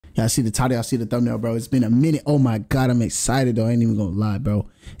Y'all see the title, y'all see the thumbnail, bro. It's been a minute. Oh my God, I'm excited though. I ain't even gonna lie, bro.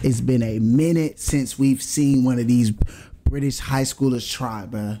 It's been a minute since we've seen one of these British high schoolers try,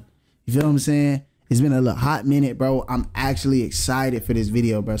 bro. You feel what I'm saying? It's been a little hot minute, bro. I'm actually excited for this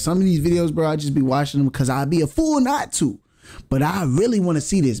video, bro. Some of these videos, bro, I just be watching them because I'd be a fool not to. But I really want to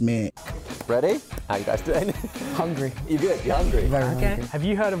see this, man. Ready? How you guys doing? Hungry. You good? You hungry? Very hungry. Have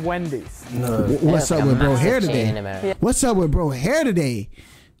you heard of Wendy's? No. What's up with bro hair today? What's up with bro hair today?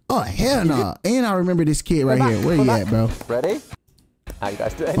 Oh, hell no. Nah. And I remember this kid right here. Where you at, bro? Ready? How you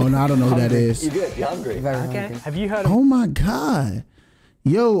guys doing? Oh, no, I don't know who that is. You good? You hungry? Very hungry. Have you heard of... Oh, my God.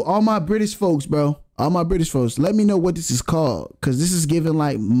 Yo, all my British folks, bro. All my British folks, let me know what this is called. Because this is giving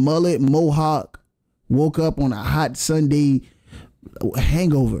like mullet, mohawk, woke up on a hot Sunday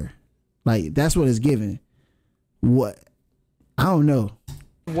hangover. Like, that's what it's giving. What? I don't know.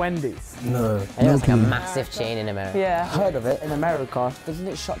 Wendy's. No. It's like a massive chain in America. Yeah. Heard of it in America. Doesn't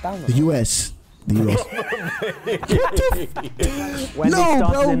it shut down? The US. The US. No,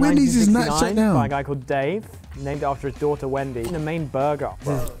 bro, Wendy's is not shut down. By a guy called Dave, named after his daughter Wendy. The main burger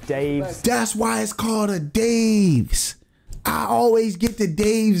is Dave's. That's why it's called a Dave's. I always get the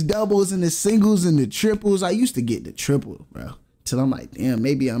Dave's doubles and the singles and the triples. I used to get the triple, bro. Till I'm like, damn,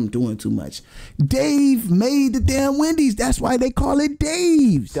 maybe I'm doing too much. Dave made the damn Wendy's. That's why they call it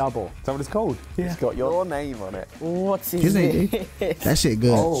Dave's. Double. Is that what it's called? Yeah. It's got your name on it. What's his name? That shit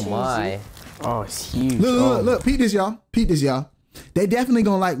good. Oh my. Oh, it's huge. Look, peep this, y'all. Peep this, y'all. They definitely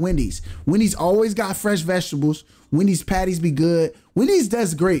gonna like Wendy's. Wendy's always got fresh vegetables. Wendy's patties be good. Wendy's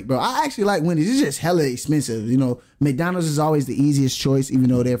does great, bro. I actually like Wendy's. It's just hella expensive. You know, McDonald's is always the easiest choice, even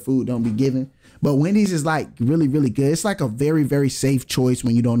though their food don't be given. But Wendy's is like really, really good. It's like a very, very safe choice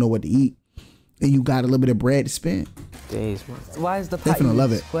when you don't know what to eat and you got a little bit of bread to spend. Days, man. Why is the patty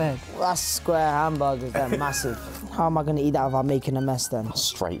love it. squared? Well, that's square hamburgers. They're massive. How am I going to eat that without making a mess then?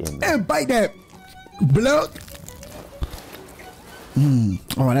 Straight in. And bite that blood.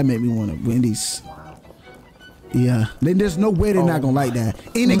 Oh, that made me want a Wendy's. Yeah. Then there's no way they're not going to like that.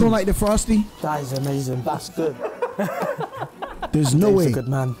 Ain't they going to like the Frosty? That is amazing. That's good. There's no way. Dave's a good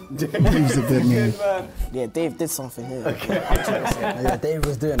man. Dave's a good man. Yeah, Dave did something here. Okay. Yeah, Dave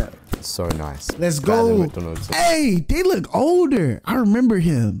was doing it. So nice. Let's go. Hey, they look older. I remember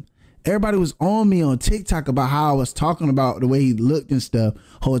him. Everybody was on me on TikTok about how I was talking about the way he looked and stuff.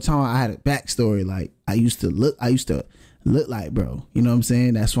 Whole time I had a backstory. Like I used to look like, bro. You know what I'm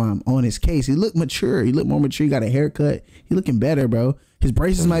saying? That's why I'm on his case. He looked mature. He looked more mature. He got a haircut. He looking better, bro. His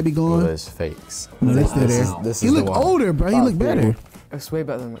braces might be gone. Those fakes. No, they're still there. He look older, bro. He look better. It's way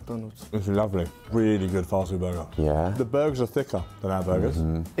better than McDonald's. It's lovely. Really good fast food burger. Yeah. The burgers are thicker than our burgers.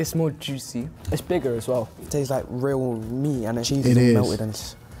 It's more juicy. It's bigger as well. It tastes like real meat and the cheese It is is. all melted and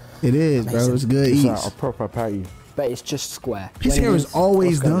it's It is, bro. It's good It's eats. like a proper patty. but it's just square. His hair is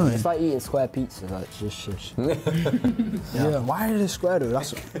always done. It's like eating square pizza, like just yeah. Why is it square though?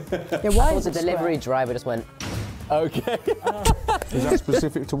 That's yeah. Why is the delivery driver just went? Okay. Is that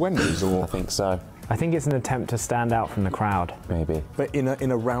specific to Wendy's or? I think so. I think it's an attempt to stand out from the crowd. Maybe. But in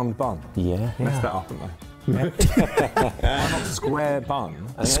a round bun. Yeah. Messed that up, haven't they? Why not square bun?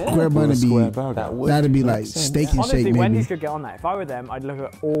 Square bun would be, that'd be like steak and Honestly, shake maybe. Wendy's could get on that. If I were them, I'd look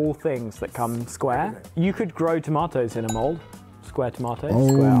at all things that come square. You could grow tomatoes in a mold. Square tomatoes, Oh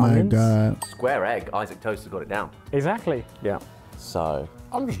square my onions. God. Square egg, Isaac Toast has got it down. Exactly. Yeah. So.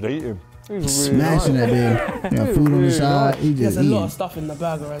 I'm just eating. Smashing that big. Got food on the side. He just There's a lot eating. of stuff in the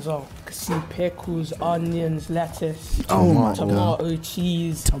burger as well. You can see pickles, onions, lettuce, Oh my tomato,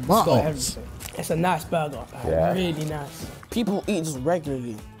 cheese. Tomatoes. It's got everything. It's a nice burger. Like, Yeah. really nice. people eat this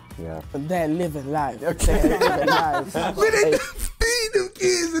regularly. Yeah. But they're living life. They're living life. Man, they feed them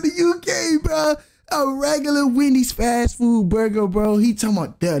kids in the UK, bro. A regular Wendy's fast food burger, bro. He talking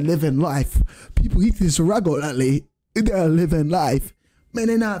about they're living life. People eat this regularly. They're living life. Man,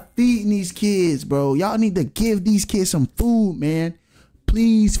 they're not feeding these kids, bro. Y'all need to give these kids some food, man.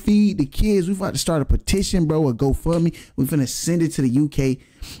 Please feed the kids. We've got to start a petition, bro, or GoFundMe. We're finna send it to the UK.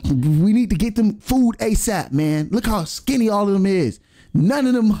 We need to get them food ASAP, man. Look how skinny all of them is. None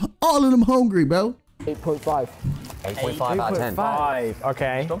of them, all of them hungry, bro. 8.5. 8.5 out of 10. 5.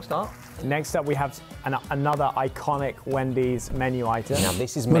 Okay. Strong start. Next up, we have another iconic Wendy's menu item. Now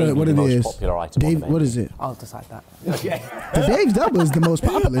this is maybe What the it most is? popular item Dave, on the menu. what is it? I'll decide that. The Dave's Double is the most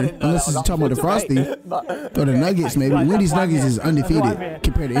popular, unless it's talking about the Frosty or the Nuggets, maybe. Wendy's Nuggets is undefeated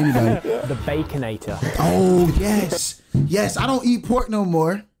compared to anybody. The Baconator. Oh, yes. Yes, I don't eat pork no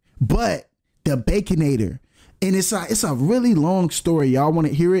more, but the Baconator. And it's a really long story. Y'all want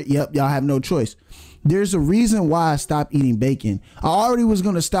to hear it? Yep, y'all have no choice. There's a reason why I stopped eating bacon. I already was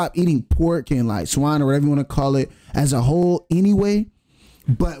going to stop eating pork and like swine or whatever you want to call it as a whole anyway.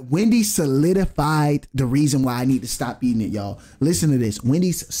 But Wendy's solidified the reason why I need to stop eating it, y'all. Listen to this.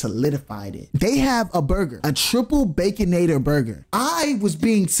 Wendy's solidified it. They have a burger, a triple baconator burger. I was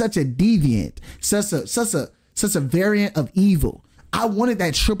being such a deviant, such a variant of evil. I wanted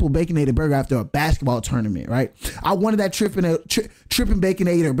that triple baconator burger after a basketball tournament, right? I wanted that tripping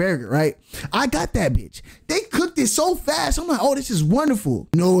baconator burger, right? I got that bitch. They cooked it so fast. I'm like, oh, this is wonderful.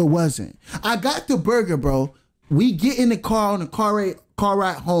 No, it wasn't. I got the burger, bro. We get in the car on the car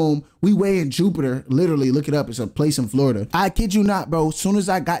ride home. We way in Jupiter. Literally, look it up. It's a place in Florida. I kid you not, bro. As soon as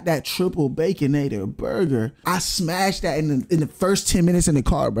I got that triple baconator burger, I smashed that in the first 10 minutes in the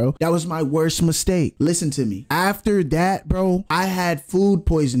car, bro. That was my worst mistake. Listen to me. After that, bro, I had food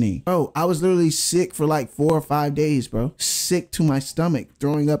poisoning. Bro, I was literally sick for like 4 or 5 days, bro. Sick to my stomach,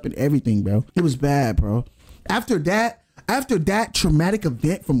 throwing up and everything, bro. It was bad, bro. After that traumatic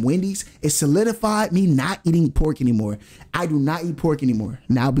event from Wendy's, it solidified me not eating pork anymore. I do not eat pork anymore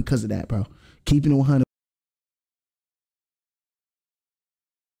now because of that, bro. Keeping it 100.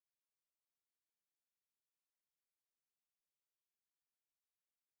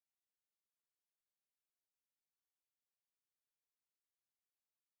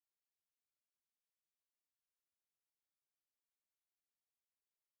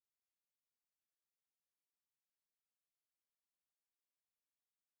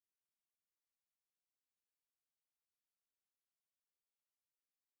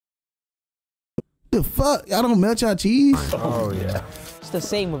 The fuck? Y'all don't melt y'all cheese? Oh, yeah. It's the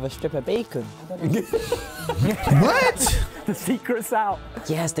same with a strip of bacon. What? The secret's out.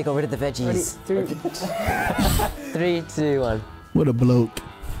 Yes, they got rid of the veggies. Ready? 3, 2, 1. What a bloke.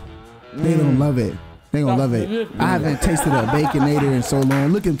 They don't love it. They gonna love it. I haven't tasted a baconator in so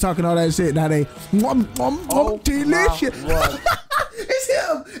long. Look at him talking all that shit. Now they, delicious. Wow.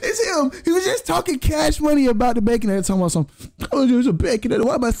 It's him. He was just talking cash money about the baconator. Talking about oh, there's a baconator.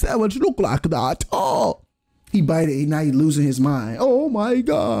 Why my sandwich look like that? Oh, he bite it. Now he's losing his mind. Oh my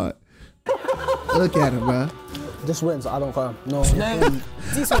God. Look at him, bro. This wins. I don't care. No.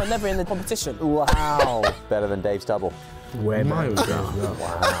 These were never in the competition. Wow. Better than Dave's double. Where miles down.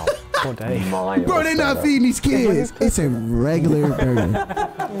 Wow. Poor Dave. Bro, they're not feeding these kids. It's a regular burger.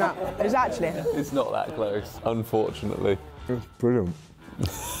 No, it's actually. It's not that close, unfortunately. It's brilliant.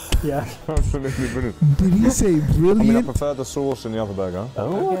 Yeah. Absolutely brilliant. Did he say I mean, I brilliant? prefer the sauce in the other burger.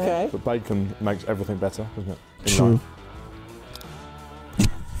 Oh, okay. But bacon makes everything better, doesn't it? In True. life.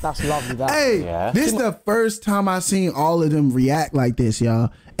 That's lovely, that. Hey, Yeah. this is the first time I seen all of them react like this,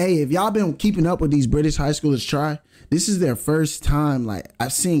 y'all. Hey, if y'all been keeping up with these British high schoolers try, this is their first time. Like,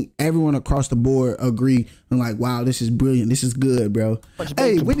 I've seen everyone across the board agree and like, wow, this is brilliant. This is good, bro.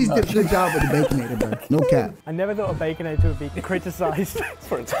 Hey, Wendy's did a good job with the baconator, bro. No cap. I never thought a baconator would be criticised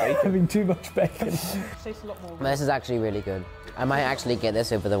for its bacon. Having too much bacon. This is actually really good. I might actually get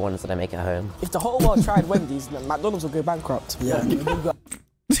this over the ones that I make at home. If the whole world tried Wendy's, then McDonald's would go bankrupt. Yeah.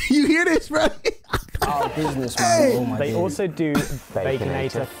 You hear this, bro? Our business, man. Hey. Oh my They days. also do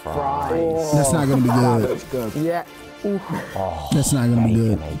baconator fries. That's not gonna be good. That's good. Yeah. That's not gonna be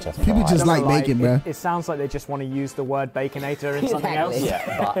good. People just like bacon, bro. It sounds like they just want to use the word baconator in something else.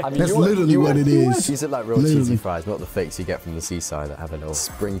 Exactly. Yeah, but I mean, That's literally what it is. These are like real Literally. cheesy fries, not the fakes you get from the seaside that have a little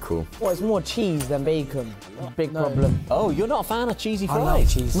sprinkle. Well, it's more cheese than bacon. Big problem. Oh, you're not a fan of cheesy I love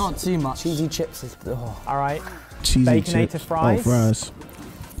fries? cheese. Not too much. Cheesy chips is. Oh. All right. Cheesy Baconator chips. fries? Oh, fries.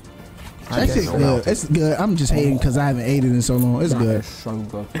 That shit's good. It's good. I'm just hating because I haven't ate it in so long. It's good. It's so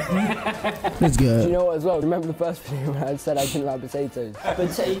good. It's good. You know what as well? Remember the first video when I said I didn't like potatoes?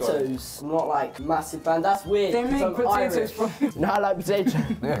 Potatoes, I'm not like massive fan. That's weird. They make 'cause I'm potatoes Irish. from. No, I like potatoes.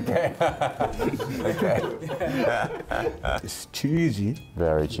 Okay. It's cheesy,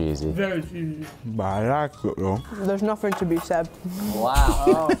 Very cheesy. Very cheesy. but I like it though. There's nothing to be said.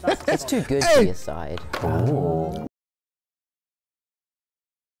 Wow. It's too good for your side. Ooh.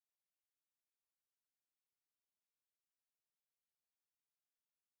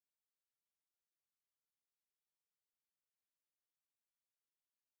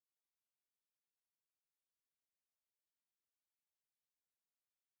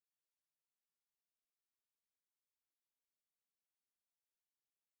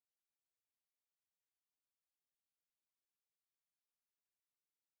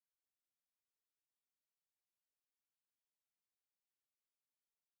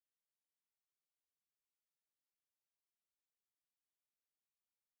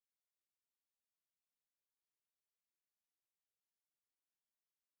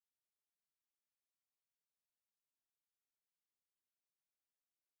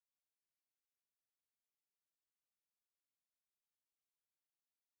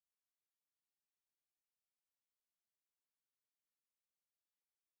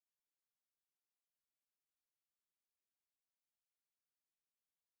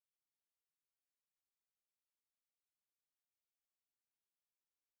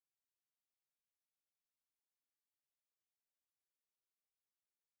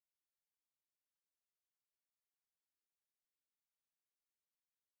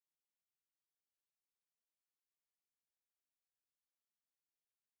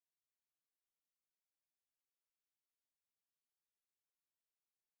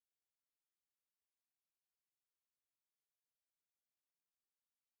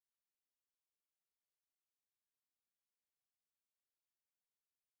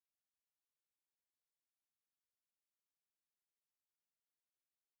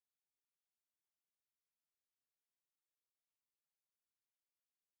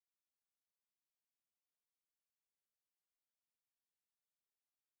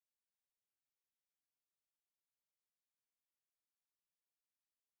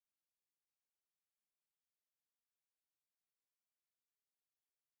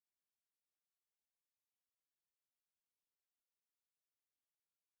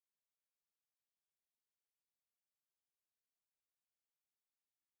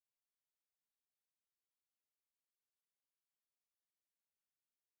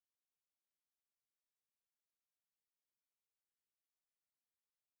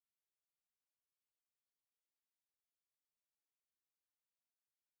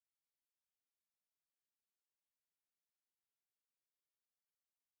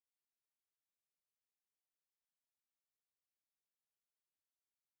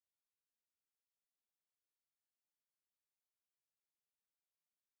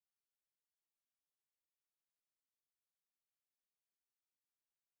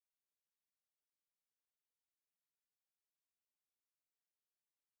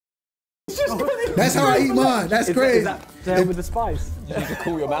 That's how I eat mine. That's crazy. Is that to help with the spice? You need to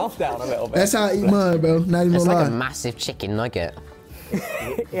cool your mouth down a little bit. That's how I eat mine, bro. Not even It's gonna like a lie. massive chicken nugget.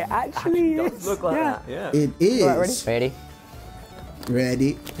 It actually is. Look like that. Yeah. It is. Ready?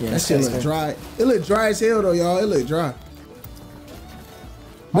 Ready? That shit look dry. It look dry as hell though, y'all. It look dry.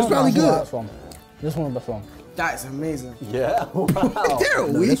 But it's probably good. This one's the best one. That's amazing. Yeah. Wow. They're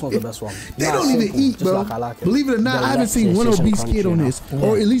No, weak. this one's the best one. They Nah, don't even simple, eat, just bro. like I like it. Believe it or not, The I haven't seen lettuce one is obese crunchy kid on now. this,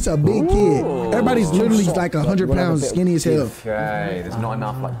 or at least a big kid. Everybody's literally like 100 pounds, skinny as hell. Okay, there's not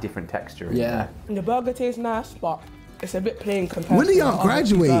enough like different texture. in Yeah. And the burger tastes nice, but it's a bit plain compared When do to y'all other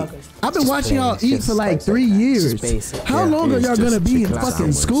graduate? burgers. I've been watching y'all eat for like 3 years. How long are y'all gonna be in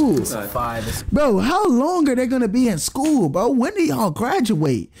fucking school? 5. Bro, how long are they gonna be in school, bro? When do y'all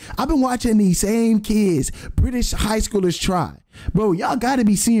graduate? I've been watching these same kids, British high schoolers try. Bro, y'all gotta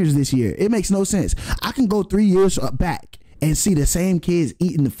be seniors this year. It makes no sense. I can go 3 years back and see the same kids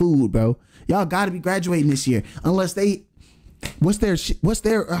eating the food, bro. Y'all gotta be graduating this year. Unless they, what's their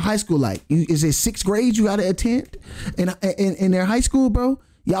high school like? Is it 6th grade you gotta attend in their high school, bro?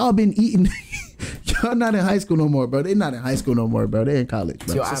 Y'all been eating. Y'all not in high school no more, bro. They're not in high school no more, bro. They're in college,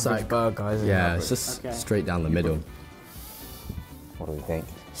 bro. Your average burger, isn't it? Yeah, it's just straight down the middle. What do we think?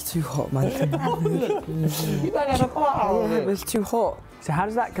 It's too hot, man. It's too hot. So how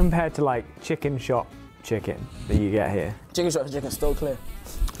does that compare to like chicken shop chicken that you get here? Chicken shop chicken still clear.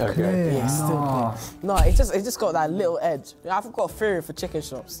 Okay. No, it just got that little edge. I've got a theory for chicken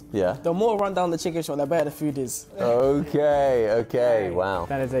shops. Yeah. The more run down the chicken shop, the better the food is. Okay. Wow.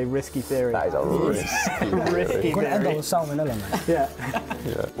 That is a risky theory. That is a risky Could end up theory. with salmonella, man. Yeah.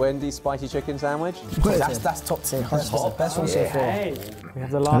 Wendy's spicy chicken sandwich. That's top tier. That's the best one so far. Hey, we have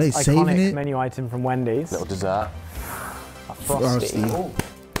the Are they last saving iconic it? menu item from Wendy's. Little dessert. A frosty.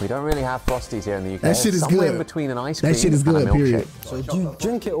 We don't really have frosties here in the UK. That shit is Somewhere good. in between an ice cream That shit is and a good, milkshake. period. So do you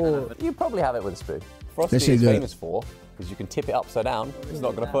drink it or? You probably have it with a spoon. Frosty That shit is good. famous for because you can tip it upside down. It's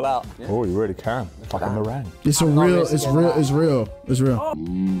not going to pull out. Oh, you really can. Like a meringue. It's real. It's real. It's real. It's real.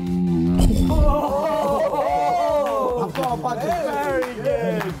 Very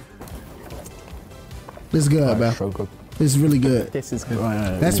good. It's good, bro. So good. It's really good. This is good.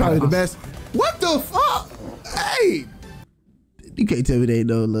 That's probably the best. What the fuck? Hey, you can't tell me they ain't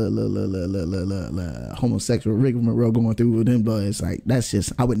no homosexual rigmarole going through with them, but it's like that's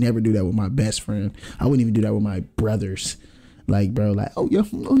just. I would never do that with my best friend. I wouldn't even do that with my brothers. Like, bro, like, oh yeah,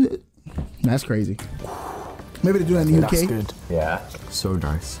 that's crazy. Maybe they do that in the UK. That's good. Yeah. So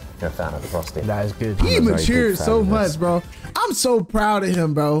nice. You're a fan of the frosty. That is good. He I'm a very matured big fan so of this. much, bro. I'm so proud of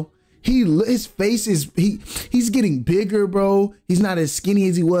him, bro. His face is he's getting bigger, bro. He's not as skinny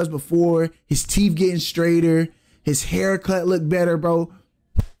as he was before. His teeth getting straighter. His haircut look better, bro.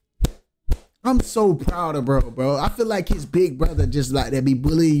 I'm so proud of bro. I feel like his big brother just like that be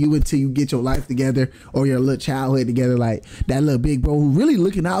bullying you until you get your life together or your little childhood together. Like that little big bro who really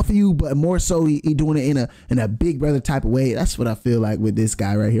looking out for you, but more so he doing it in a big brother type of way. That's what I feel like with this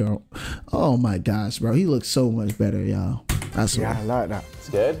guy right here. Oh my gosh, bro. He looks so much better, y'all. That's Yeah, I like that. It's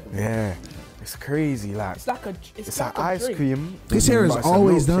good? Yeah. It's crazy, like. It's like a. It's like like ice drink. cream. His hair is but it's a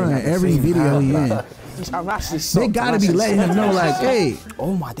always milkshake done. at the Every same video time. he in. I'm actually They shocked. gotta be letting him know, like, hey.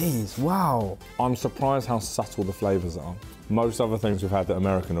 Oh my days! Wow. I'm surprised how subtle the flavours are. Most other things we've had that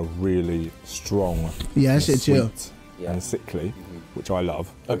American are really strong. Yeah, that and shit chill. sweet and sickly, which I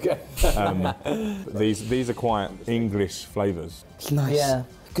love. Okay. These are quite English flavours. It's nice. Yeah.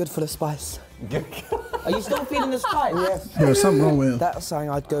 Good for the spice. Are you still feeling the spice? Yes. There's something wrong with him. That's something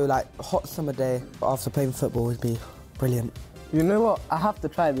I'd go like hot summer day after playing football would be brilliant. You know what? I have to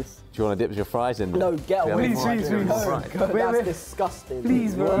try this. Do you want to dip your fries in? No, get away. Please. That's disgusting.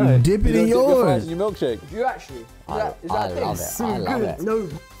 Please, bro. Dip it in Your fries yours. in your milkshake. You actually? I love it. I love it. No.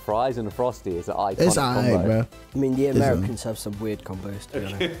 Fries and frosty is an iconic It's combo. alright, bro. I mean, the Americans have some weird combos, to be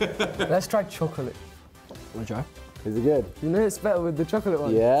honest. Let's try chocolate. Wanna try? Is it good? You know it's better with the chocolate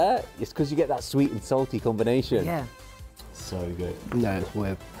one. Yeah, it's because you get that sweet and salty combination. Yeah. So good. No, it's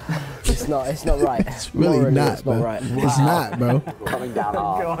weird. It's not right. It's really Morally, not, it's bro. not right. It's not, bro. Coming down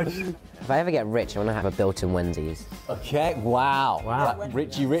hard. If I ever get rich, I want to have a built-in Wendy's. Okay, wow. Wow. Like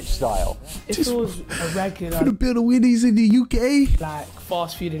Richie Rich style. If it was a For the regular build of Wendy's in the UK. like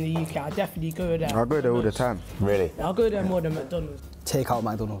fast food in the UK, I'd definitely go there. I go there all the time. Really? I'll go there more than McDonald's. Take out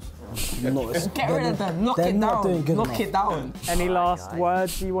McDonald's. Get rid of them. Knock they're it not doing down. good Knock enough. it down. Any last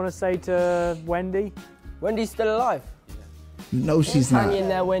words you want to say to Wendy? Wendy's still alive. No, she's Hang not. in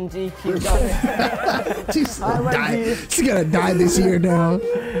there, Wendy. Keep going. She's gonna die. She's gonna die this year now.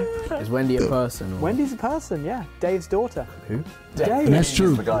 Is Wendy a person? Or? Wendy's a person, yeah. Dave's daughter. Who? Dave. That's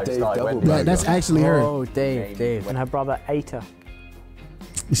true. The guy who started Wendy. That's actually her. Oh, Dave. And her brother ate her.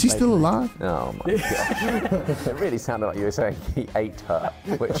 Is he still alive? Oh my god. It really sounded like you were saying he ate her,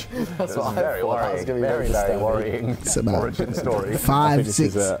 which That's was what I very thought. That worrying. was gonna be Very, very very worrying It's about origin story. 5, This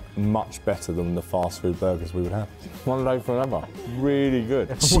 6. is much better than the fast food burgers we would have. One day forever. Really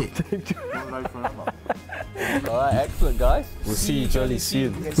good. Shit. One day forever. All right, excellent, guys. We'll see you jolly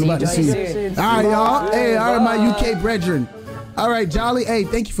soon. We're about to see you. All right, y'all. Hey, all right, my UK brethren. All right, Jolly. Hey,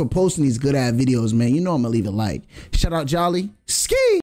 thank you for posting these good ass videos, man. You know I'm gonna leave a like. Shout out Jolly. Ski.